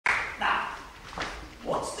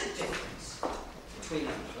between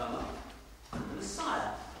a plumber and the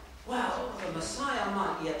Messiah. Well, the Messiah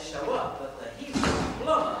might yet show up, but the Hebrew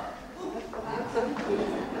plumber...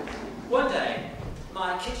 One day,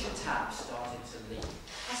 my kitchen tap started to leak.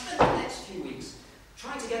 I spent the next few weeks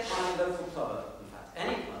trying to get my local plumber, in fact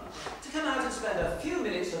any plumber, to come out and spend a few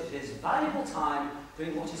minutes of his valuable time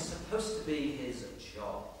doing what is supposed to be his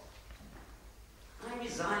job. I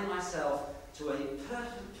resigned myself to a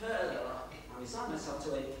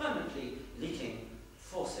permanently leaking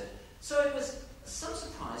faucet. So it was some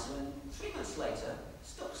surprise when 3 months later,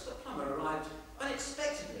 Stokes the plumber arrived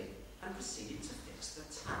unexpectedly and proceeded to fix the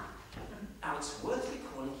tap. Now it's worth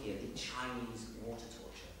recalling here the Chinese water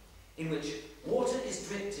torture, in which water is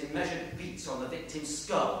dripped in measured beats on the victim's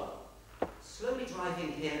skull, slowly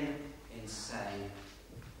driving him insane.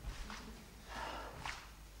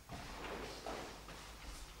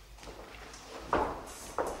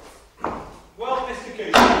 Well, Mr.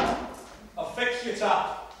 Kishon, I've fixed your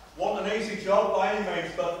tap. Wasn't an easy job by any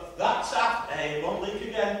means, but that tap, it won't leak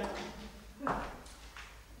again.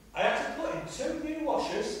 I had to put in 2 new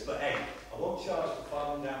washers, but hey, I won't charge for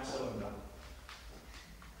filing down cylinder.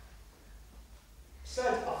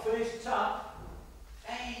 Said I finished the tap.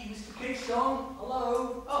 Hey, Mr. Kishon,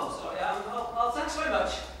 hello. Oh, sorry, oh, thanks very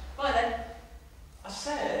much. Bye then. I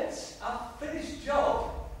said I've finished the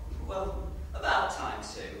job. Well, about time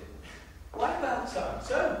too. Why about time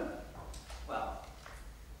too? Well,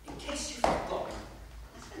 in case you've forgotten,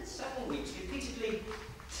 I spent several weeks repeatedly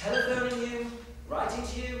telephoning you, writing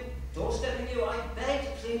to you, doorstepping you. I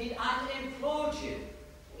begged, pleaded, and implored you.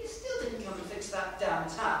 You still didn't come and fix that damn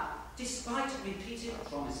tap, despite repeated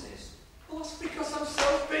promises. Well, that's because I'm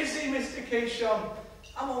so busy, Mr. Kishon.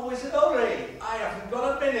 I'm always in a hurry. I haven't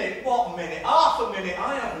got a minute. What minute? Half a minute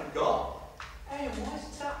I haven't got. Hey, and why's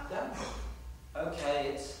the tap down?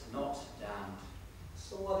 Okay, it's not damned.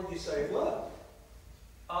 So what did you say it were?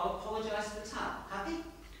 I'll apologise for the tap. Happy?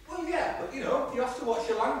 Well, yeah, but you know, you have to watch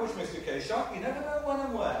your language, Mr. Kishon. You never know when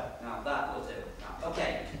and where. Now, that will do. Now,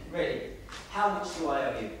 okay, really, how much do I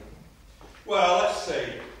owe you? Well, let's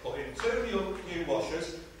see. Put in 2 new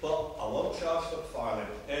washers, but I won't charge for filing.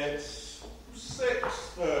 It's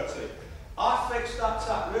 $6.30. I fixed that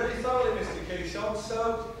tap really thoroughly, Mr. Kishon,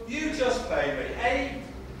 so you just pay me, hey,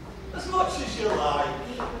 as much as you like.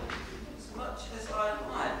 As much as I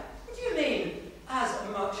like? What do you mean, as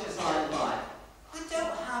much as I like? I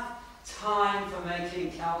don't have time for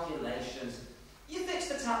making calculations. You fix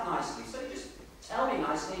the tap nicely, so you just tell me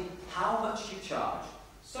nicely how much you charge.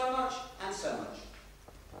 So much and so much.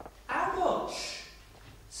 How much?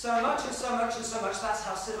 So much and so much and so much. That's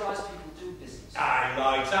how civilised people do business. Aye,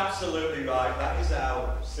 right, absolutely right. That is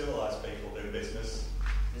how civilised people do business.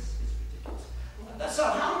 This is ridiculous. So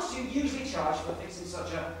how much do you usually charge for fixing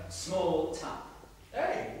such a small tap?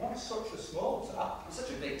 Hey, why such a small tap? It's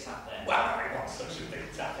such a big tap then. Well, it wasn't such a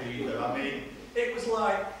big tap either. I mean, it was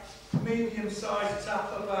like medium-sized tap,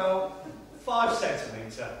 about 5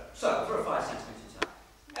 centimetre. So, for a 5 centimetre tap?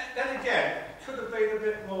 Then again, could have been a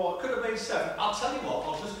bit more, could have been 7. I'll tell you what,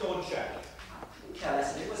 I'll just go and check.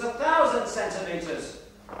 Careless, it was 1,000 centimetres.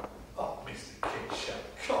 Oh, Mr. Kishon,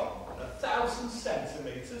 come on, 1,000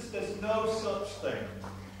 centimetres, there's no such thing.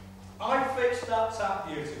 I fixed that tap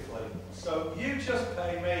beautifully, so you just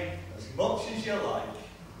pay me as much as you like.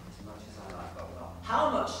 As much as I like, well. How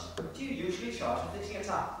much do you usually charge for fixing a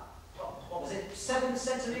tap? What was it, 7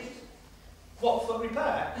 centimetres? What, for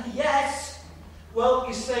repair? Yes! Well,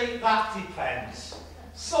 you see, that depends.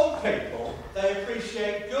 Some people, they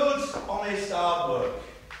appreciate good, honest, hard work.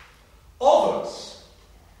 Others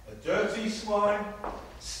are dirty swine,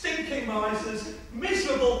 stinking misers,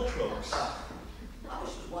 miserable crooks. I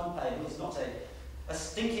wish there was one pay who was not a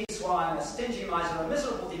stinking swine, a stingy miser, a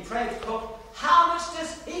miserable, depraved cook. How much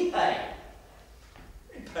does he pay?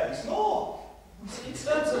 He pays more. In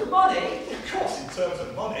terms of money? Of course, in terms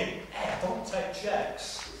of money. Hey, I don't take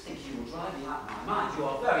checks. I think you will drive me out of my mind. You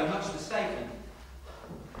are very much mistaken.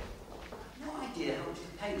 No idea how much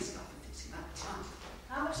you pay this guy for fixing that tap.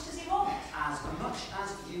 How much does he want? As much as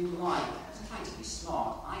you like. He's trying to be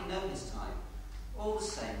smart. I know his time. All the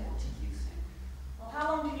same, what do you think? Well, how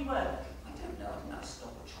long did he work? I don't know. I didn't have a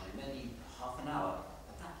stopwatch on him. Maybe half an hour.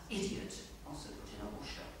 But that idiot also put in a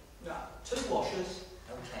washer. Yeah, 2 washers.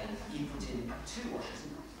 Okay, he put in 2 washers.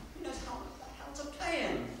 Who knows how the hell to pay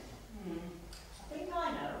him? I think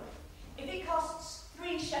I know. If it costs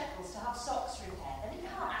 3 shekels to have socks repaired, then he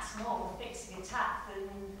can't ask more for fixing a tap than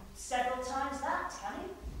several times that, can he?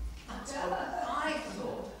 That's what I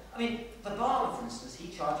thought. I mean, the barber, for instance, he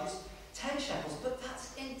charges 10 shekels, but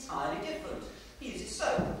that's entirely different. He uses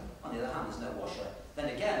soap. On the other hand, there's no washer. Then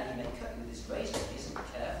again, he may cut you with his razor if he isn't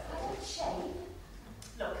careful. Shame.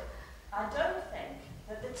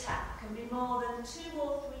 2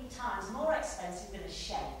 or 3 times more expensive than a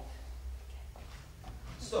shave.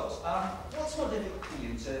 Stocks, what's more difficult for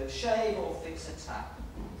you, to shave or fix a tap?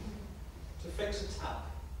 To fix a tap?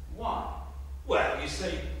 Why? Well, you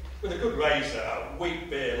see, with a good razor, a weak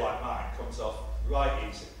beard like mine comes off right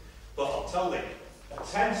easy. But I'll tell you, a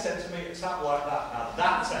 10cm tap like that, now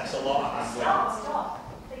that takes a lot of handling. Stop.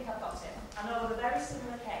 I think I've got it. I know of a very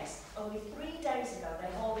similar case. Only 3 days ago, they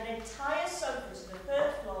hauled an entire sofa to the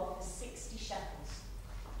 3rd floor for 60 shekels.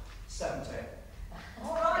 70.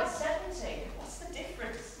 All right, 70. What's the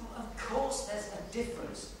difference? Well, of course there's a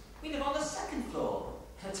difference. We live on the 2nd floor.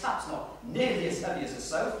 The tap's not nearly as heavy as a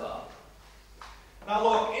sofa. Now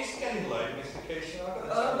look, it's getting late, Mr. Kishon, I've got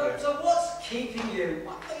to tell you. So what's keeping you?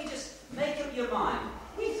 Why can't you just make up your mind?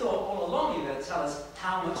 We thought all along you were going to tell us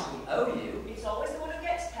how much we owe you. It's always the one who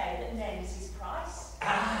gets paid that names his price.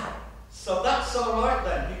 So that's all right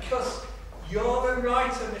then, because you're a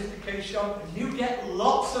writer, Mr. Kishon, and you get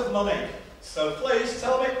lots of money. So please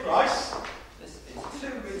tell me price. This is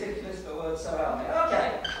too ridiculous for words so help me.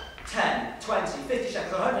 Okay, 10, 20, 50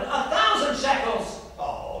 shekels, 100, 1,000 shekels!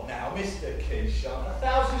 Oh, now, Mr. Kishon,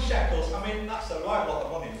 1,000 shekels, I mean, that's a right lot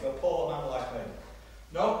of money for a poor man like me.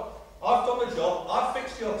 No, I've done the job, I've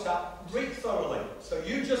fixed your tap really thoroughly, so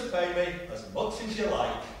you just pay me as much as you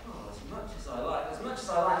like. Oh, as much as I like, as much as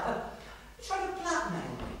I like. You're trying to blackmail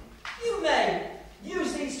me. You may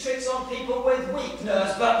use these tricks on people with weak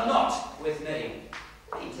nerves, but not with me.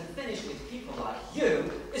 Me to finish with people like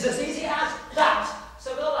you is as easy as that.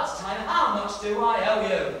 So for the last time, how much do I owe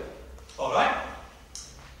you? All right.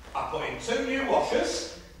 I put in 2 new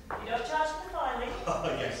washers. You don't charge for the filing? Oh,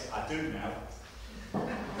 yes, I do now.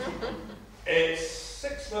 It's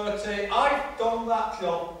 6:30. I've done that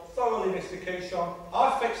job thoroughly, Mr. Kishon.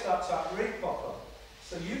 I've fixed that tap really proper.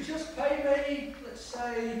 So you just pay me, let's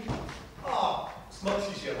say, as much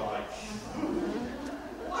as you like.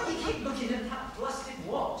 Why do you keep looking at that blasted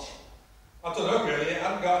watch? I don't know really, it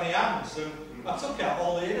hasn't got any hands, and I took out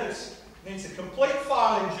all the innards. Needs a complete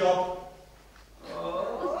filing job.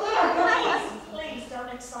 Please don't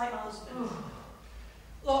excite my husband.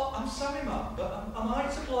 Look, I'm sorry, ma'am, but am I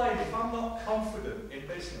to blame if I'm not confident in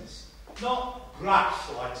business? Not brash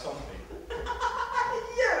like some people.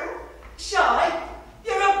 You? Shy?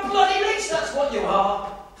 You're a bloody leech, that's what you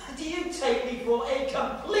are. Do you take me for a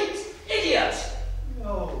complete idiot?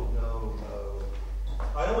 No.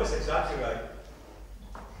 I always exaggerate.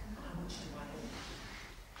 How much do I owe you?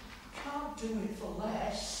 Can't do it for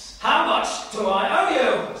less. How much do I owe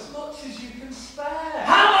you? As much as you can spare.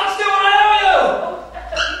 How much do I owe you? Oh,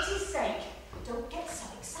 for pity's sake, don't get so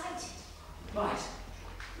excited. Right.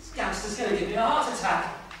 This gangster's going to give me a heart attack.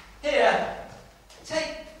 Here,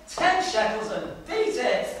 take 10 shekels and beat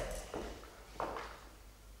it.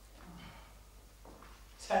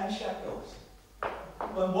 10 shekels.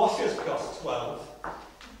 When washers cost 12.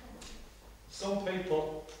 Some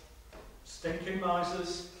people, stinking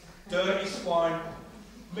misers, dirty swine,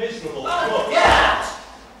 miserable. Oh, get out!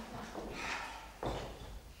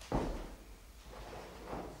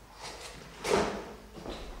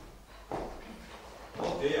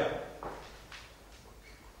 Oh dear.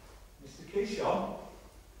 Mr. Kishon,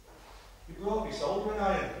 you brought me soldering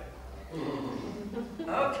iron.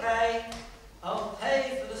 Okay, I'll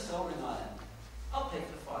pay for the soldering iron. I'll pay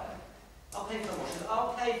for the fire. I'll pay for the washers.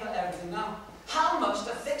 I'll pay for everything. Now, how much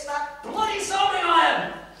to fix that bloody soldering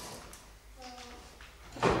iron?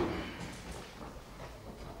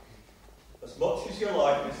 As much as you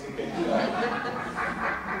like, Mr. Kishon.